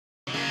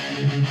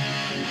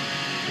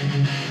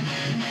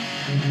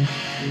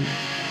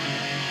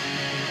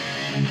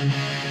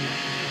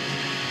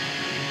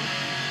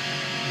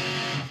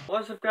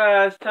What's up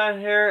guys, Ty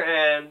here,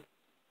 and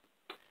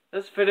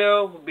this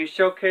video will be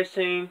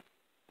showcasing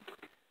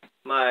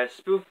my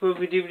Spoof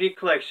movie DVD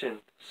collection.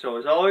 So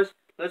as always,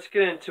 let's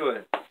get into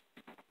it.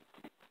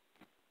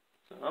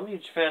 So I'm a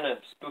huge fan of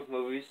spoof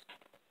movies.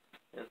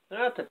 And they're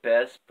not the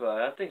best,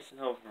 but I think some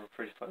of them are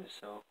pretty funny,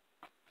 so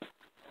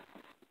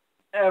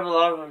I have a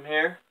lot of them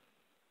here.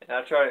 And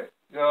I try to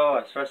go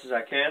as fast as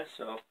I can,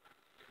 so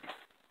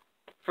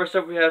first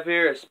up we have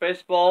here is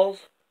Spaceballs.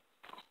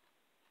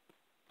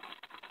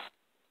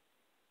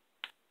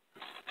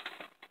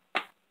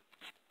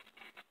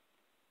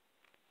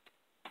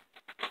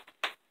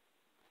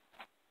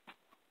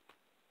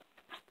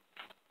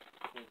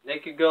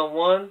 Naked Gun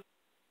 1.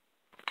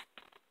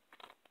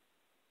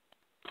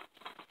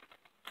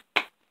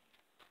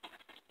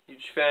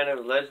 Huge fan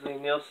of Leslie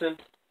Nielsen.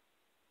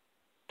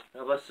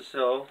 God bless his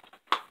soul.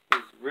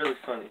 He's really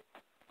funny.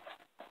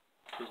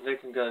 Here's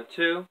Naked Gun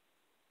 2.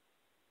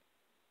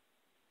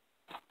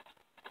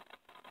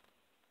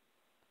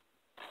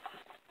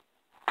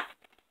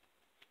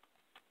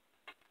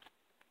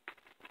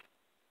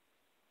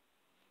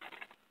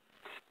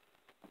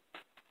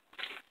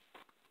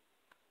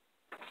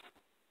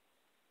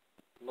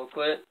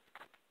 Booklet.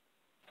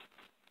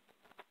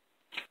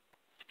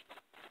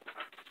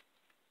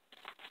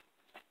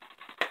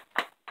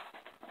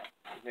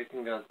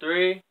 Naked Gun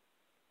 3.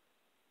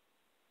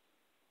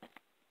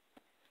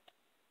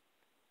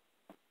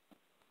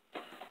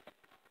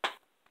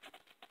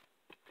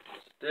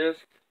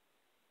 Disc.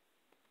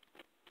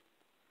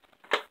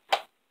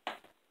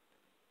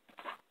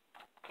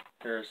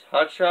 Here's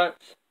Hot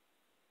Shots.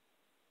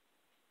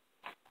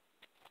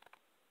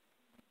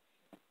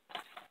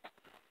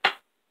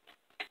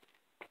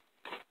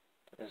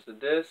 There's the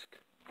disc.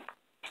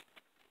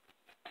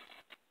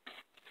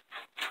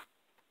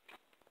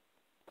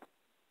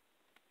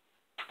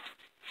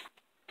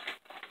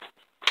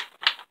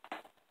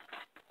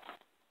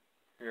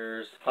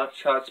 Here's Hot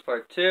Shots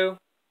Part 2.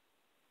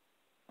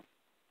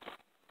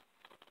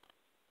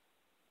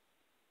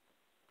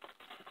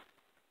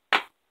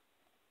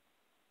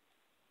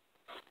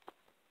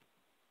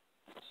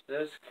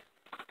 Disc.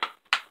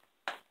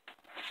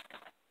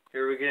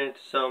 Here we get into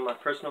some of my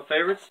personal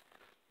favorites.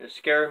 There's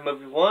Scary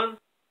Movie 1.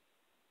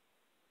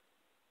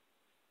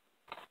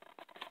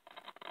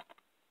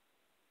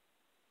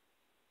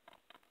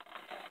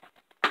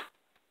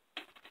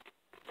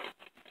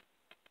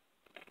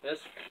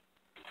 Disc.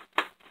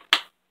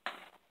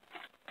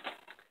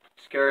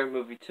 Scary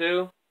Movie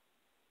 2.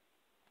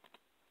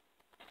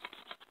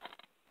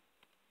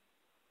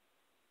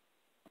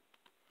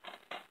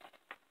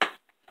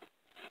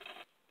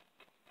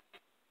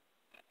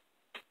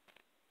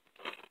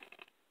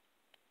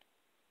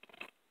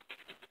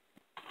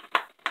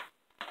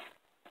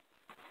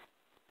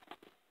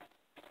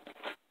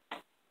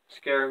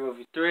 Scary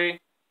Movie 3.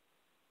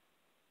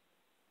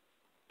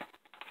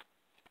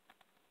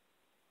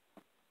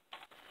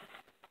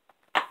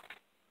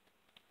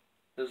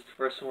 This is the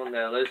first one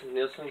that Leslie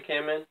Nielsen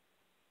came in.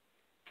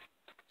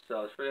 So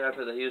I was pretty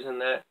happy that he was in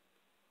that.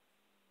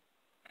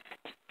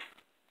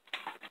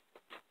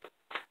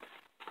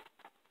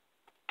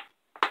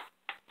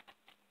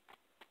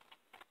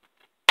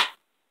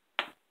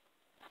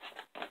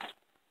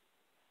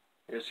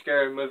 Here's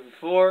Scary Movie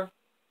 4.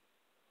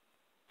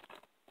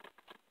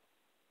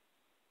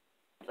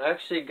 I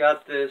actually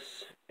got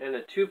this in a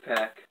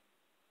 2-pack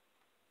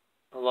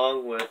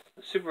along with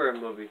the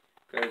Superman movie,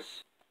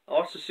 because I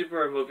watched the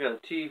Superman movie on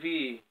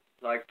TV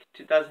like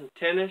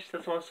 2010-ish,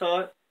 that's when I saw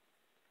it.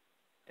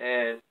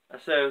 And I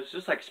said it was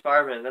just like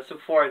Spider-Man. That's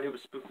before I knew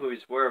what spoof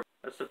movies were.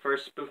 That's the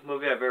first spoof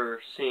movie I've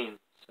ever seen.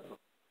 So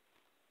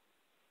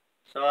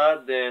saw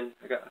it, then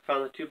I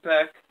found the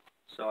 2-pack,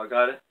 so I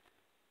got it.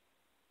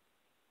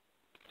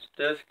 It's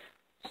disc.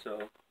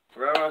 So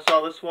right when I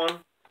saw this one,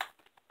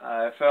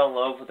 I fell in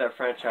love with that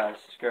franchise,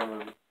 Scary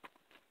Movie.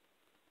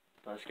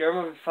 Scary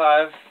Movie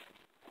 5,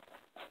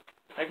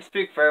 I can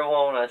speak for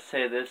everyone when I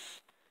say this.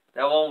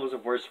 That one was the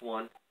worst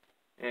one.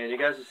 And you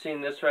guys have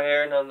seen this right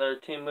here, another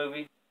teen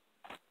movie.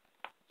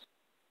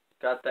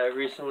 Got that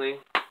recently.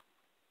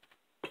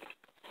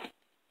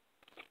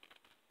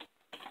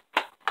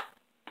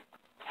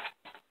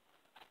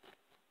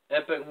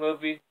 Epic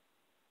movie.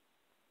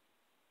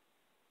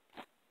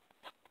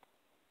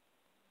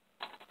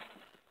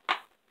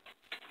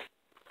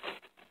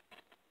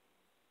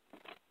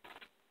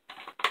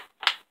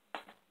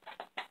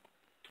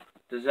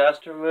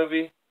 Disaster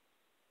movie.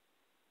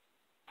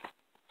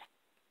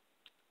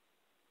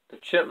 The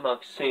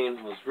chipmunk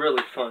scene was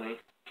really funny.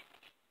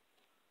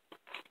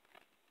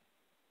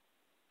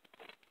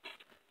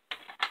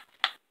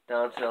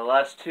 Down to the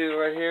last two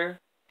right here.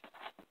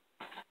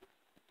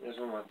 There's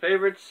one of my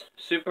favorites,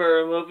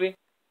 superhero movie.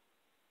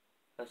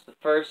 That's the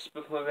first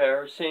spoof movie I've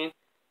ever seen.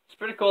 It's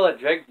pretty cool that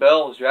Drake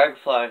Bell was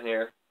Dragonfly in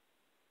here.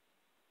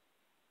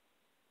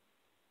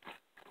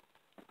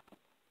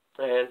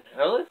 And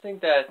I really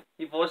think that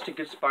he voiced a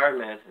good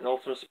Spider-Man, an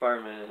Ultimate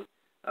Spider-Man.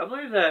 I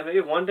believe that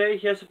maybe one day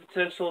he has the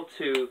potential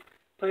to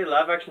play a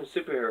live-action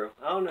superhero.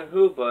 I don't know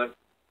who, but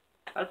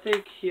I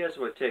think he has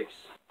what it takes.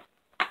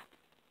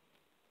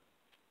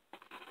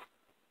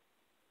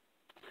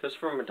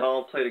 Christopher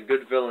McDonald played a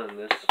good villain in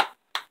this.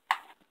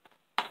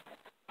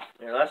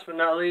 And last but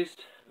not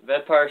least,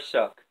 vampires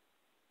suck.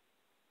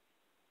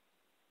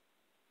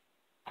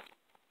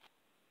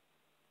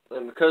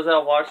 And because I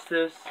watched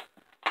this,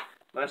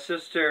 my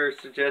sister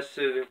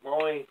suggested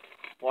only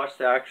watch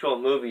the actual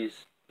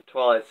movies for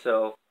Twilight,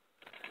 so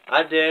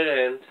I did,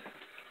 and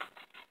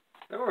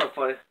they weren't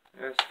funny.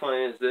 As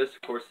funny as this.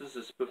 Of course, this is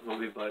a spoof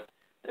movie, but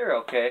they're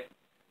okay.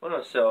 Well,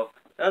 no, so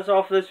that's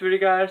all for this video,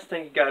 guys.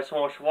 Thank you guys so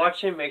much for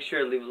watching. Make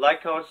sure to leave a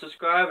like, comment,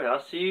 subscribe, and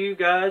I'll see you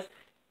guys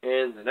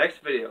in the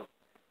next video.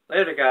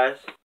 Later, guys.